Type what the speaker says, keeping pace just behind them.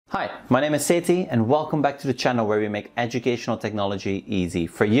Hi, my name is Seti and welcome back to the channel where we make educational technology easy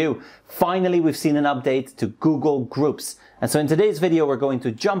for you. Finally, we've seen an update to Google Groups. And so in today's video, we're going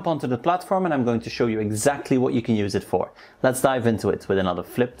to jump onto the platform and I'm going to show you exactly what you can use it for. Let's dive into it with another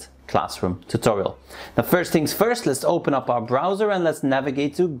flipped classroom tutorial. Now, first things first, let's open up our browser and let's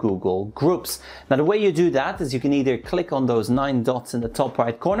navigate to Google Groups. Now, the way you do that is you can either click on those 9 dots in the top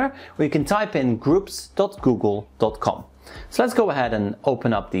right corner or you can type in groups.google.com. So let's go ahead and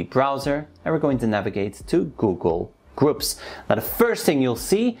open up the browser and we're going to navigate to Google Groups. Now the first thing you'll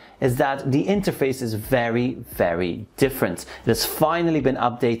see is that the interface is very different. It has finally been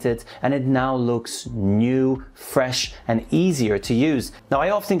updated and it now looks new, fresh and easier to use. Now I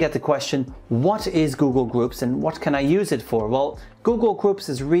often get the question, what is Google Groups and what can I use it for? Well, Google Groups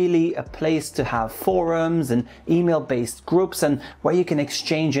is really a place to have forums and email-based groups and where you can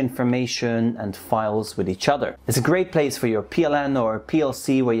exchange information and files with each other. It's a great place for your PLN or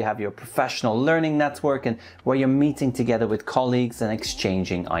PLC where you have your professional learning network and where you're meeting together with colleagues and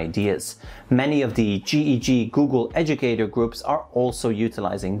exchanging ideas. Many of the GEG Google Educator groups are also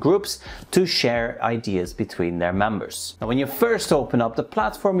utilizing groups to share ideas between their members. Now when you first open up the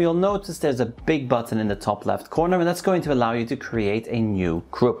platform, you'll notice there's a big button in the top left corner and that's going to allow you to create a new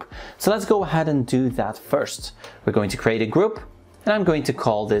group. So let's go ahead and do that first. We're going to create a group and I'm going to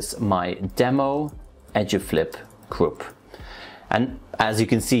call this my Demo EduFlip group. And as you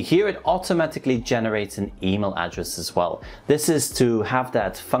can see here, it automatically generates an email address as well. This is to have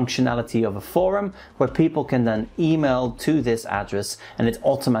that functionality of a forum where people can then email to this address and it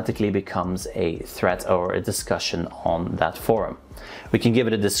automatically becomes a thread or a discussion on that forum. We can give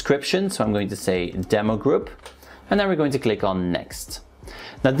it a description, so I'm going to say demo group. And then we're going to click on Next.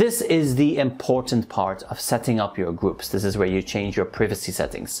 Now this is the important part of setting up your groups. This is where you change your privacy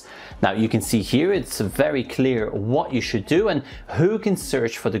settings. Now you can see here it's very clear what you should do and who can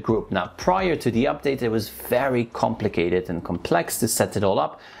search for the group. Now prior to the update it was very complicated and complex to set it all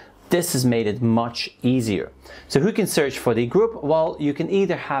up. This has made it much easier. So who can search for the group? Well, you can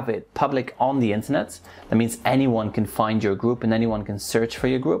either have it public on the internet. That means anyone can find your group and anyone can search for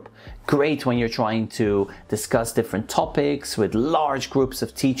your group. Great when you're trying to discuss different topics with large groups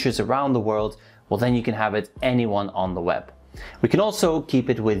of teachers around the world. Well, then you can have it anyone on the web. We can also keep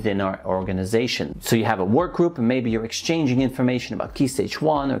it within our organization. So you have a work group and maybe you're exchanging information about Key Stage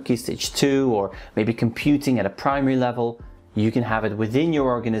 1 or Key Stage 2 or maybe computing at a primary level. You can have it within your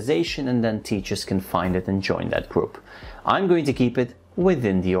organization and then teachers can find it and join that group. I'm going to keep it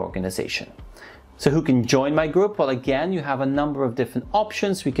within the organization. So who can join my group? Well, again, you have a number of different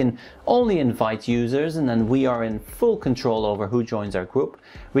options. We can only invite users and then we are in full control over who joins our group.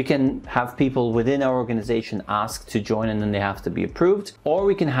 We can have people within our organization ask to join and then they have to be approved, or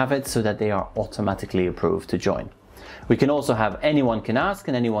we can have it so that they are automatically approved to join. We can also have anyone can ask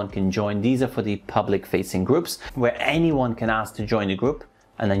and anyone can join. These are for the public facing groups where anyone can ask to join the group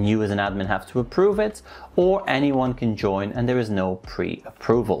and then you as an admin have to approve it, or anyone can join and there is no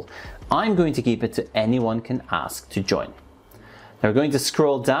pre-approval. I'm going to keep it to anyone can ask to join. Now we're going to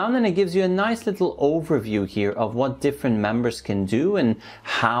scroll down and it gives you a nice little overview here of what different members can do and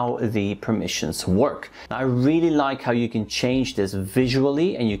how the permissions work. Now, I really like how you can change this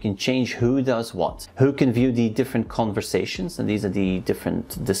visually and you can change who does what. Who can view the different conversations, and these are the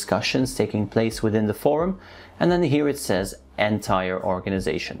different discussions taking place within the forum. And then here it says entire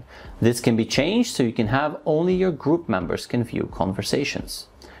organization. This can be changed so you can have only your group members can view conversations.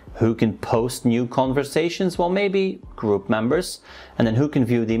 Who can post new conversations? Well, maybe group members. And then who can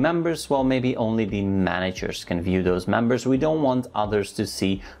view the members? Well, maybe only the managers can view those members. We don't want others to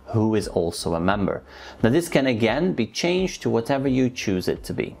see who is also a member. Now this can again be changed to whatever you choose it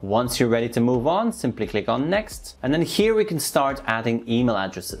to be. Once you're ready to move on, simply click on Next. And then here we can start adding email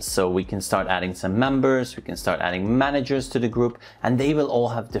addresses. So we can start adding some members, we can start adding managers to the group, and they will all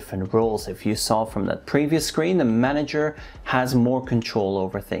have different roles. If you saw from that previous screen, the manager has more control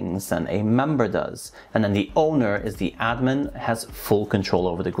over things than a member does. And then the owner is the admin, has full control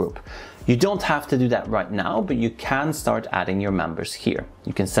over the group. You don't have to do that right now, but you can start adding your members here.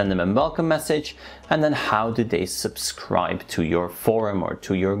 You can send them a welcome message, and then how do they subscribe to your forum or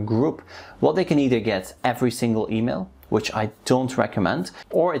to your group? Well, they can either get every single email, which I don't recommend,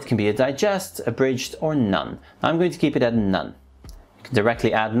 or it can be a digest, abridged, or none. I'm going to keep it at none. You can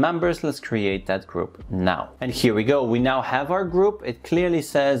directly add members. Let's create that group now. And here we go. We now have our group. It clearly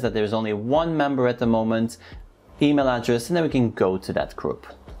says that there's only one member at the moment, email address, and then we can go to that group.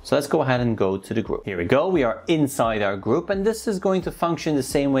 So let's go ahead and go to the group. Here we go, we are inside our group, and this is going to function the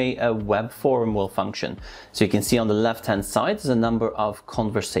same way a web forum will function. So you can see on the left hand side there's a number of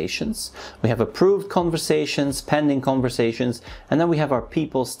conversations. We have approved conversations, pending conversations, and then we have our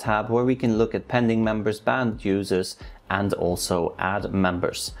people's tab where we can look at pending members, banned users, and also add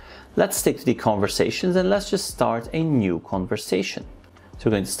members. Let's stick to the conversations and let's just start a new conversation. So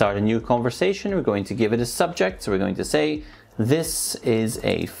we're going to start a new conversation. We're going to give it a subject. So we're going to say, this is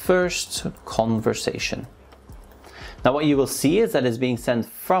a first conversation. Now what you will see is that it's being sent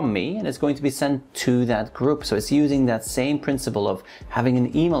from me and it's going to be sent to that group. So it's using that same principle of having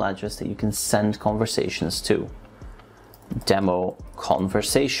an email address that you can send conversations to. Demo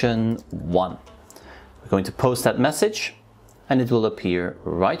conversation 1. We're going to post that message and it will appear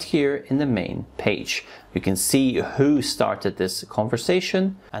right here in the main page. You can see who started this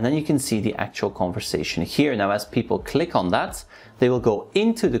conversation, and then you can see the actual conversation here. Now, as people click on that, they will go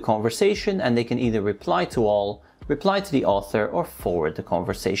into the conversation and they can either reply to all, reply to the author, or forward the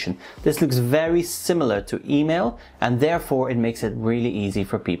conversation. This looks very similar to email, and therefore it makes it really easy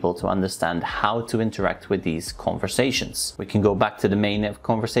for people to understand how to interact with these conversations. We can go back to the main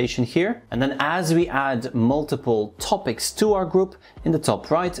conversation here, and then as we add multiple topics to our group, in the top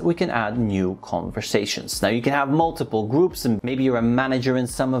right, we can add new conversations. Now you can have multiple groups, and maybe you're a manager in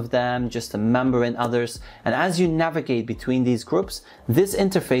some of them, just a member in others, and as you navigate between these groups, this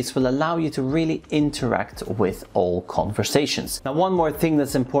interface will allow you to really interact with all conversations. Now, one more thing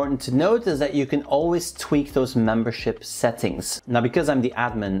that's important to note is that you can always tweak those membership settings. Now, because I'm the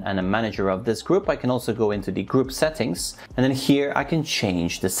admin and a manager of this group, I can also go into the group settings, and then here I can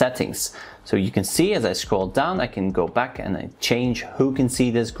change the settings. So you can see as I scroll down, I can go back and I change who can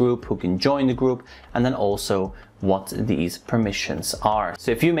see this group, who can join the group, and then also what these permissions are.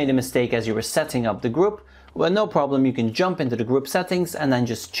 So if you made a mistake as you were setting up the group, well, no problem, you can jump into the group settings and then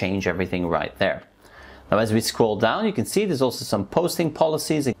just change everything right there. Now, as we scroll down, you can see there's also some posting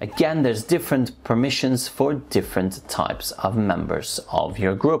policies. Again, there's different permissions for different types of members of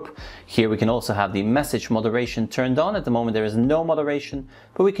your group. Here we can also have the message moderation turned on. At the moment, there is no moderation,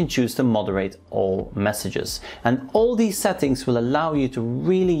 but we can choose to moderate all messages. And all these settings will allow you to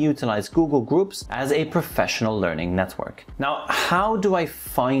really utilize Google Groups as a professional learning network. Now, how do I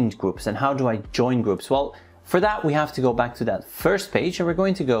find groups and how do I join groups? Well, for that, we have to go back to that first page and we're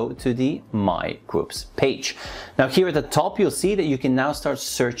going to go to the My Groups page. Now here at the top, you'll see that you can now start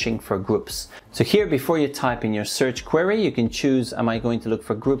searching for groups. So here, before you type in your search query, you can choose, am I going to look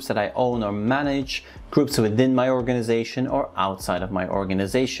for groups that I own or manage, groups within my organization or outside of my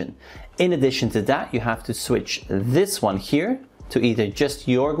organization. In addition to that, you have to switch this one here to either just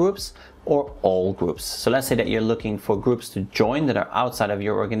your groups or all groups. So let's say that you're looking for groups to join that are outside of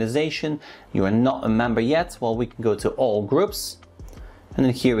your organization. You are not a member yet. Well, we can go to all groups. And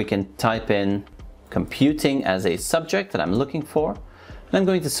then here we can type in computing as a subject that I'm looking for. And I'm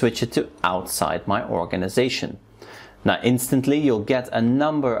going to switch it to outside my organization. Now, instantly, you'll get a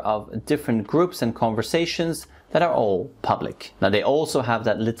number of different groups and conversations that are all public. Now, they also have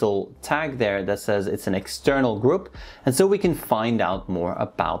that little tag there that says it's an external group, and so we can find out more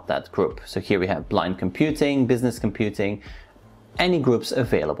about that group. So here we have blind computing, business computing, any groups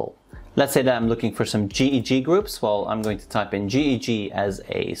available. Let's say that I'm looking for some GEG groups. Well, I'm going to type in GEG as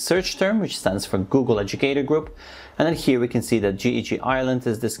a search term, which stands for Google Educator Group. And then here we can see that GEG Ireland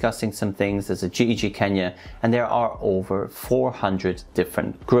is discussing some things. There's a GEG Kenya, and there are over 400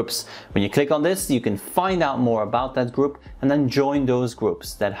 different groups. When you click on this, you can find out more about that group and then join those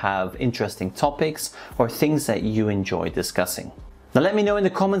groups that have interesting topics or things that you enjoy discussing. Now let me know in the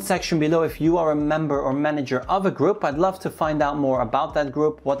comment section below if you are a member or manager of a group. I'd love to find out more about that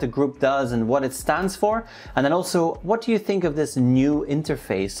group, what the group does and what it stands for. And then also, what do you think of this new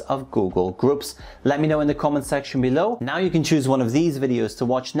interface of Google Groups? Let me know in the comment section below. Now you can choose one of these videos to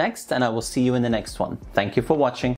watch next, and I will see you in the next one. Thank you for watching.